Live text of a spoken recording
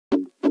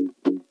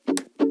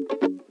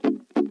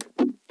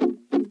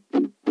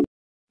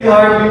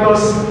hard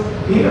because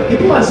he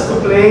wants to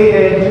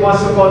play and he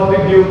wants to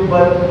contribute,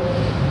 but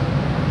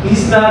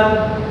he's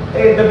not.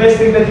 The best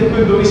thing that he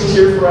could do is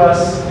cheer for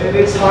us, and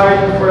it's hard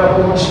for a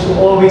coach to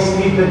always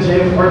leave the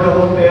gym or the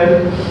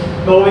hotel,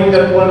 knowing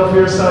that one of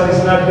your son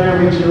is not there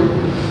with you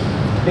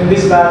in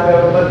this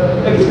battle.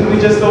 But again,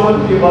 we just don't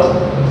want to give up.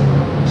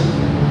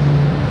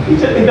 He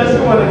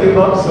doesn't want to give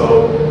up,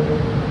 so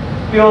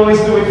we always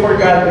do it for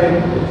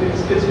Gavin.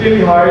 It's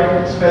really hard,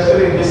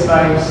 especially in these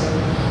times.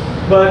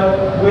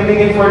 But winning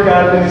it for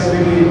Gavin is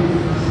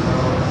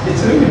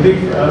really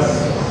big for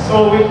us.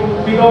 So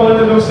we don't want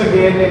to lose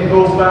again and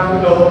go back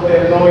to the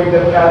hotel knowing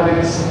that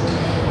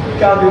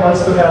Gavin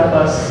wants to help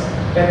us.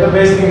 And the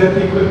best thing that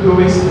he could do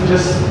is to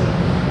just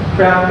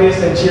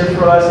practice and cheer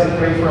for us and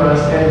pray for us.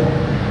 And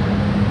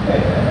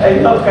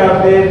I love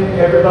Gavin,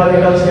 everybody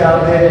loves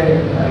Gavin,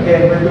 and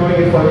again, we're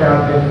doing it for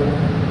Gavin.